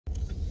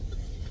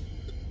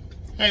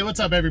Hey,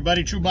 what's up,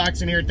 everybody? True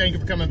Boxing here. Thank you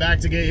for coming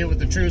back to Get Hit with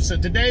the Truth. So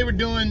today we're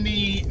doing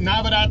the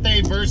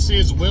Navarrette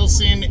versus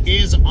Wilson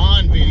is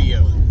on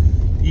video.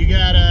 You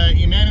got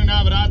Emmanuel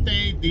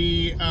Navarrette,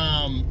 the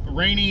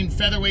reigning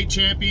featherweight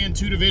champion,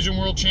 2-division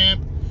world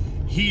champ.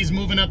 He's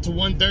moving up to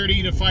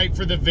 130 to fight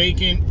for the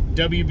vacant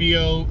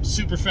WBO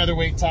super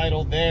featherweight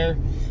title there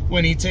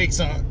when he takes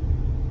on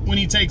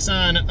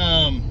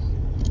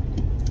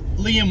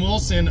Liam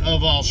Wilson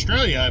of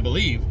Australia, I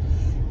believe.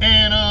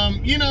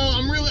 And you know,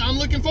 I'm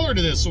looking forward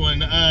to this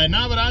one.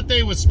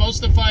 Navarrette was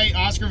supposed to fight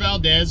Oscar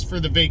Valdez for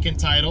the vacant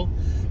title.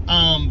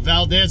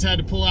 Valdez had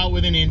to pull out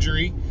with an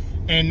injury,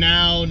 and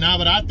now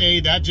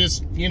Navarrette, that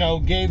just, you know,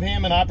 gave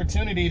him an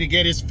opportunity to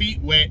get his feet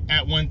wet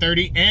at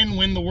 130 and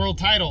win the world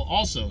title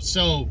also.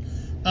 So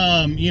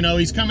you know,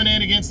 he's coming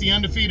in against the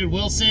undefeated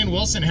Wilson.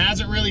 Wilson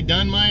hasn't really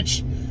done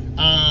much.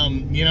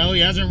 You know, he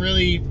hasn't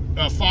really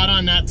fought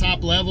on that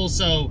top level,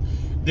 so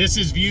this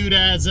is viewed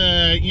as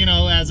a, you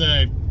know,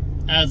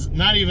 as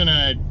not even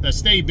a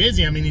stay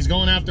busy. I mean, he's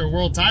going after a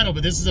world title,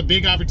 but this is a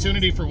big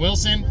opportunity for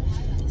Wilson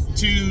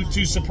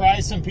to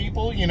surprise some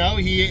people. You know,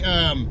 he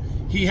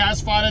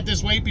has fought at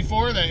this weight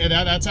before.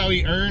 That's how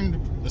he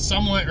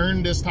somewhat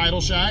earned this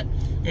title shot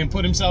and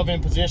put himself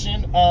in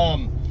position.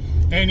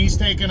 And he's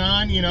taken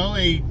on, you know,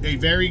 a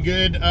very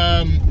good,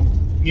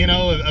 you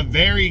know, a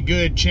very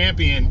good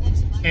champion,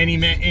 and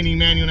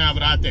Emmanuel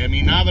Navarrette. I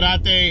mean,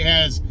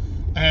 Navarrette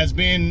has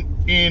been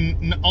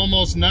in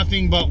almost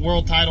nothing but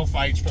world title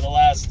fights for the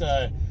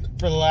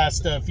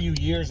last few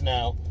years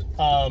now.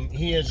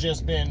 He has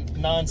just been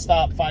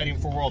non-stop fighting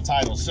for world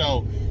titles.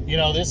 So, you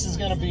know, this is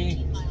gonna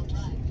be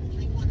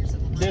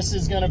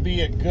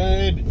a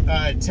good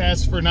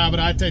test for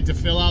Navarrette to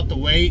fill out the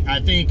weight. I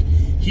think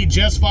he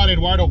just fought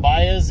Eduardo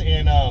Baez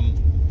in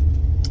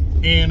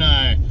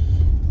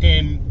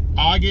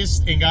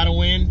August and got a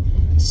win.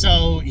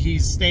 So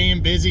he's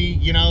staying busy.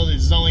 You know,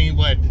 this is only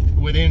what,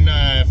 within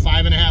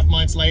 5.5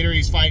 months later,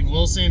 he's fighting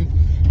Wilson.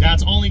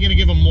 That's only going to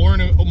give him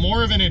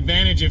more of an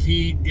advantage if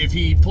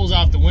he pulls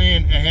off the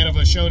win ahead of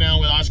a showdown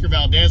with Oscar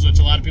Valdez, which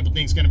a lot of people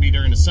think is going to be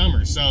during the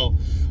summer. So,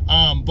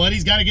 but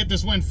he's got to get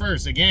this win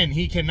first. Again,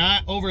 he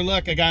cannot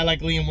overlook a guy like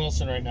Liam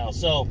Wilson right now.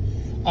 So,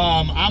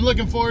 I'm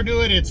looking forward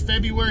to it. It's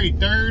February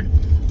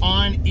 3rd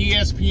on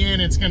ESPN.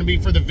 It's going to be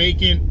for the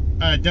vacant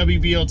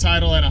WBO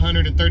title at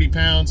 130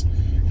 pounds.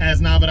 As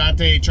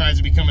Navarrette tries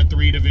to become a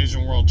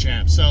 3-division world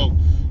champ. So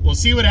we'll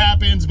see what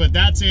happens, but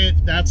that's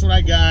it. That's what I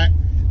got.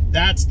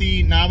 That's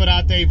the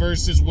Navarrette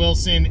versus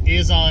Wilson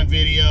is on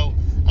video.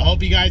 I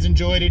hope you guys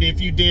enjoyed it. If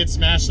you did,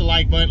 smash the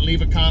like button,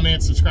 leave a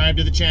comment, subscribe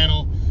to the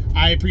channel.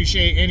 I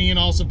appreciate any and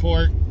all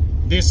support.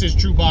 This is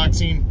True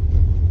Boxing.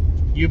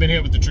 You've been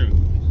hit with the truth.